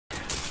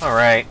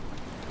Alright,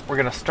 we're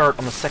going to start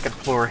on the second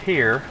floor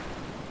here.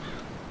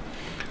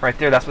 Right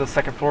there, that's where the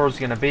second floor is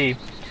going to be.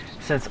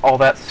 Since all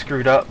that's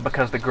screwed up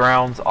because the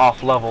ground's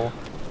off level.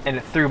 And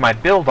it threw my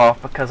build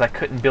off because I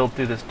couldn't build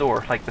through this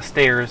door. Like the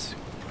stairs,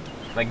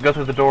 like go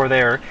through the door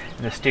there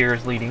and the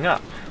stairs leading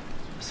up.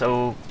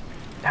 So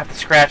I have to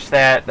scratch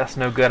that. That's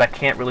no good. I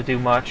can't really do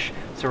much.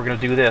 So we're going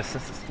to do this.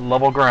 Since it's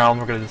level ground,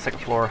 we're going to do the second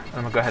floor.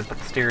 I'm going to go ahead and put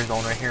the stairs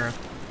on right here.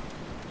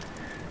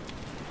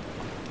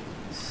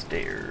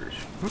 Stairs.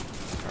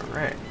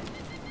 Alright.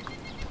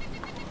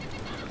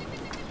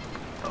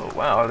 Oh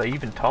wow, are they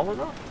even tall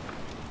enough?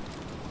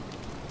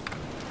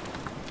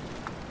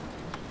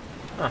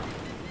 Huh.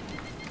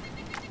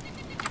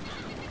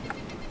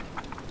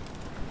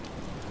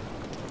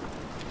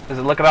 Does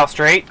it look about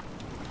straight?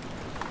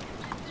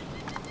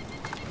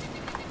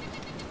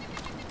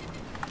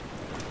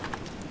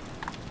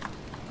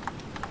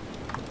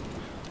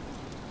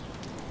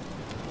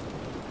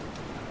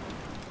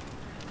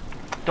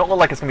 Don't look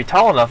like it's gonna be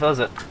tall enough, does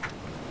it?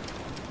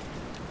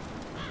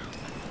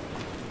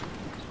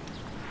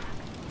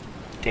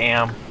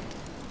 Damn. I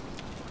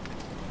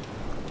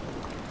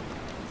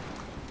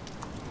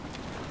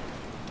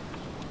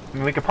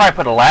mean, we could probably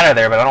put a ladder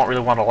there, but I don't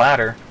really want a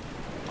ladder.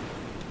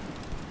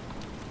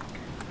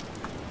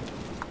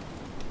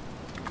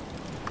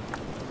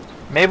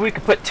 Maybe we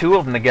could put two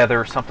of them together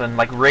or something,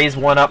 like raise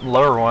one up and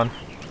lower one.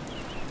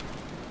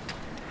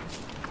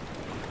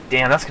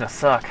 Damn, that's gonna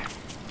suck.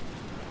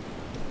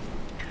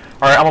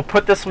 Alright, I'm gonna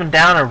put this one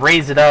down and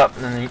raise it up,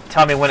 and then you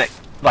tell me when it,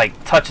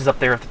 like, touches up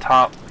there at the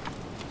top.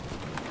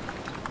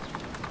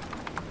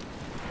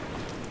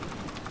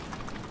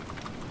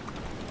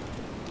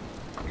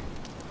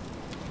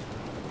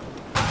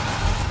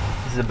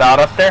 Is it about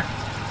up there?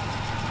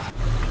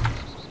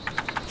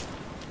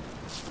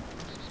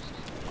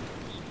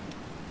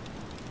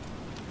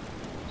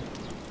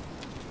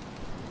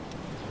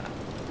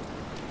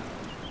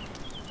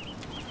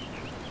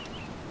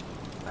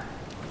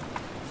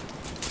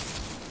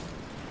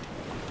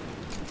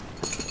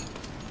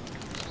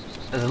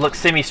 Does it look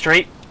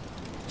semi-straight?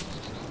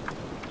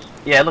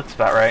 Yeah, it looks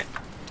about right.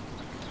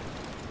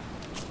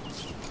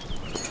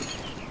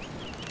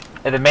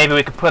 And then maybe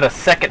we could put a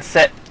second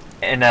set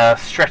and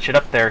stretch it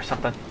up there or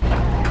something.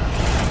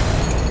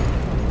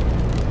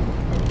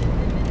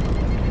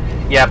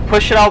 Yeah,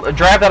 push it out,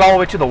 drive that all the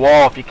way to the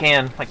wall if you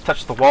can. Like,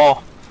 touch the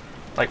wall.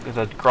 Like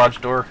the garage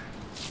door.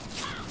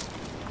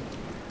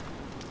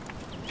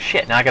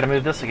 Shit, now I gotta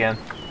move this again.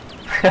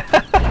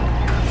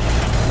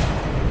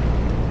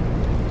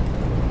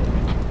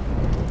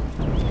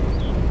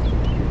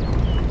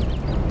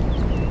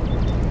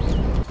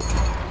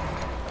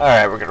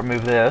 Alright, we're gonna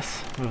move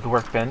this. Move the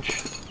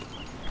workbench.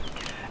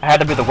 I had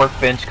to move the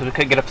workbench because we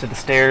couldn't get up to the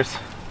stairs.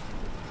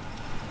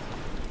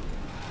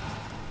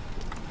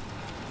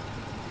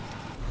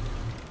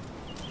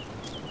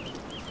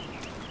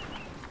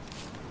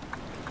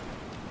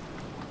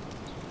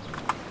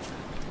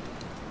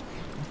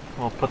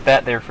 We'll put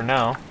that there for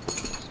now.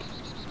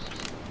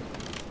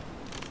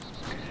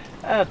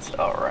 That's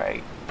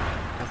alright.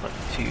 That's not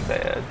too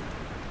bad.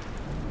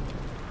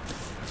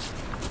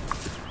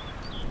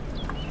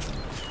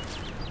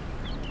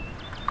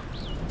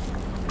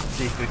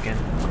 See if we can.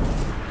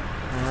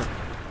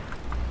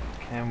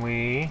 Can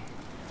we?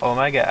 Oh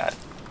my god.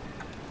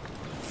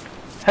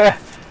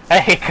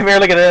 Hey, come here,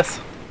 look at this.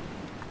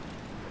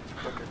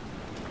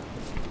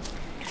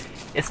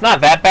 It's not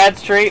that bad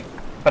straight,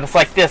 but it's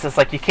like this. It's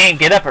like you can't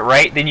get up it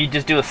right, then you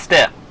just do a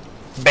step.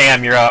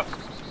 Bam, you're up.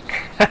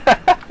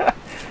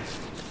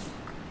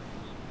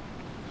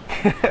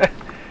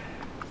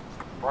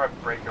 Probably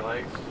break your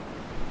legs.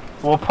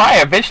 We'll probably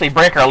eventually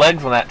break our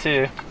legs on that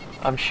too.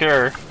 I'm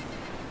sure.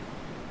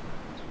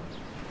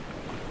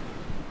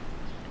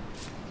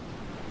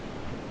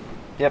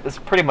 Yep, it's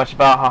pretty much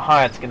about how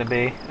high it's gonna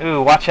be.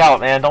 Ooh, watch out,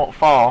 man, don't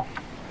fall.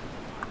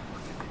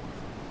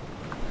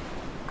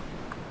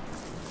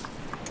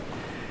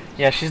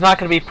 Yeah, she's not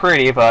gonna be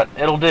pretty, but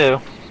it'll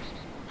do.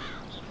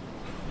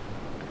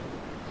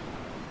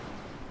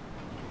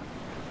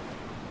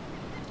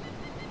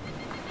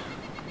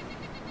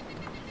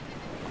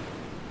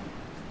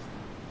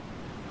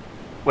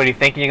 What, are you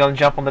thinking you're gonna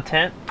jump on the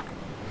tent?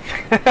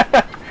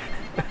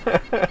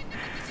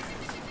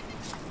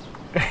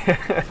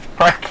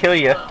 Probably kill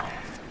you.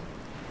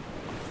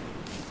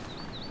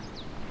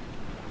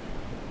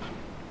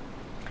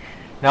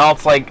 Now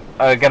it's like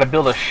I gotta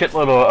build a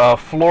shitload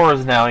of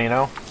floors now, you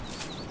know.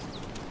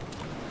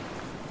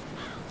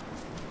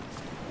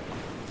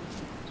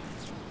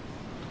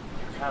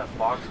 You're kind of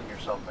boxing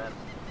yourself in.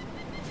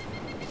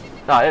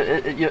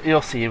 No,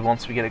 you'll see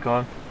once we get it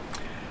going.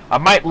 I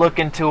might look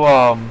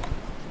into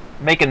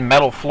making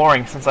metal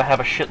flooring since I have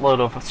a shitload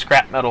of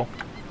scrap metal.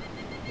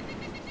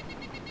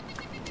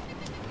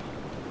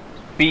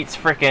 Beats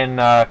frickin'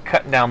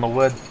 cutting down the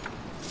wood.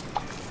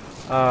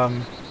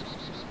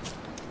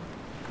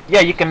 Yeah,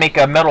 you can make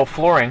a metal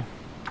flooring.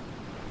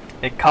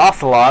 It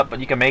costs a lot, but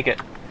you can make it.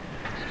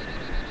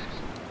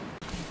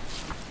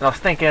 And I was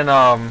thinking,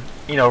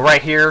 you know,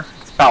 right here,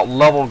 it's about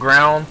level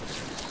ground.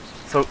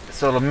 So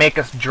it'll make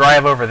us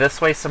drive over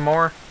this way some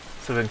more,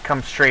 so we can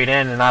come straight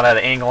in and not at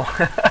an angle.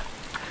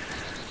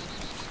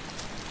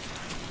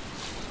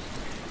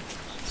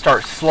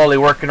 Start slowly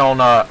working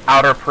on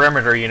outer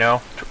perimeter, you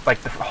know,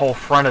 like the whole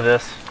front of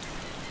this.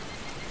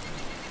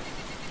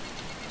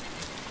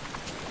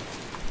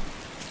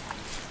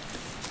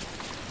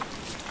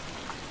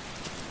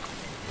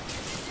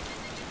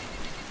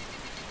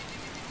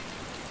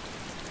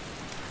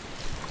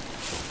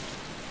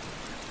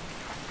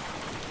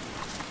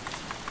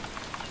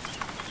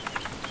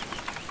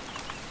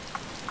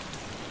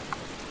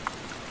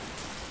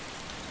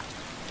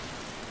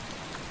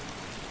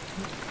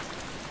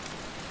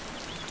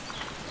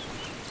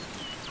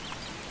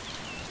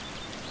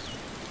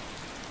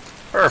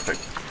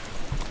 Perfect.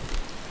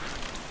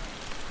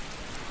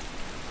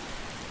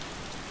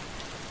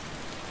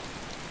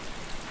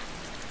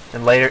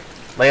 And later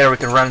we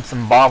can run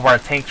some barbed wire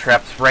tank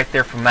traps right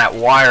there from that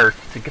wire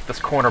to get this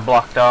corner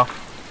blocked off.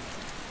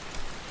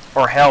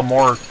 Or hell,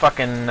 more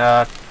fucking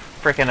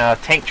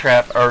freaking tank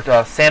trap or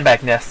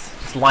sandbag nests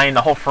just lining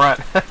the whole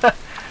front.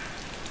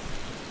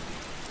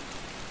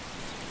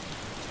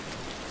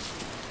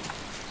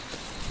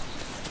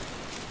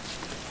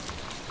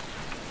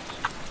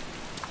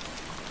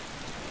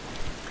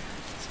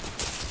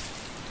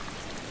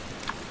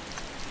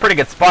 Pretty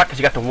good spot because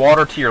you got the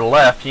water to your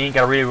left. You ain't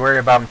got to really worry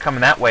about them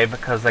coming that way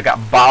because they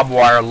got barbed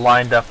wire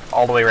lined up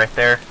all the way right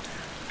there.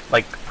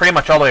 Like pretty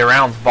much all the way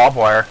around is barbed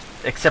wire,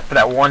 except for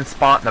that one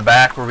spot in the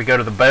back where we go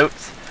to the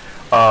boats.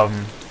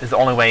 Is the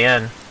only way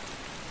in.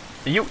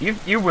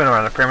 You went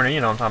around the perimeter. You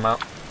know what I'm talking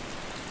about.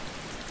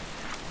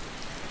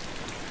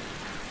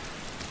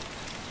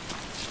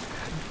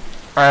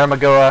 All right, I'm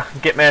gonna go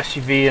get my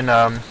SUV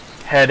and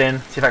head in,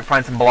 see if I can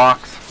find some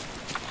blocks,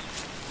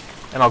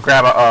 and I'll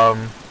grab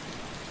a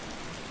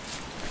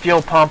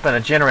fuel pump and a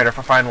generator if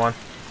I find one.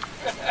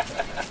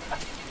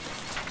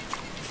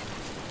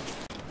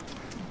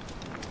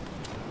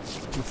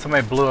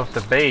 Somebody blew up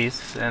the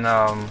base and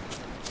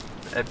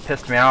it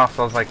pissed me off.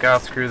 So I was like, oh,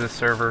 screw this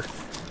server.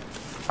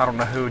 I don't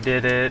know who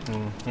did it,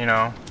 and you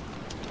know,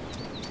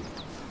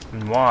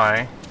 and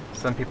why.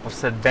 Some people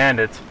said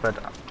bandits,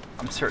 but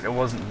I'm certain it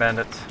wasn't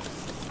bandits.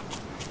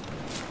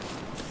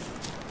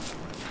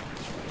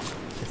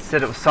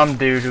 Said it was some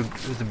dude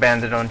who's a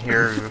bandit on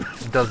here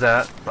who does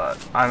that,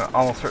 but I'm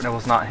almost certain it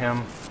was not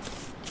him.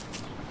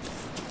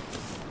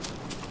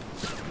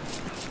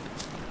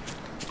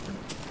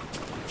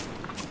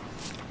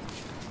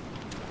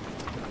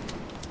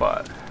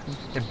 But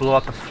it blew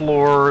out the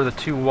floor, the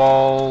two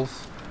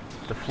walls,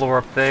 the floor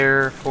up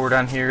there, floor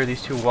down here,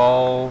 these two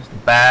walls, the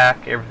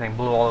back, everything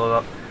blew all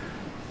up,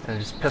 and it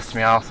just pissed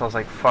me off. So I was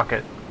like, fuck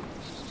it.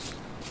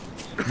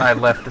 I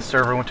left the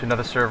server, went to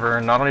another server,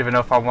 and I don't even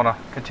know if I want to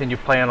continue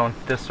playing on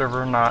this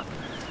server or not.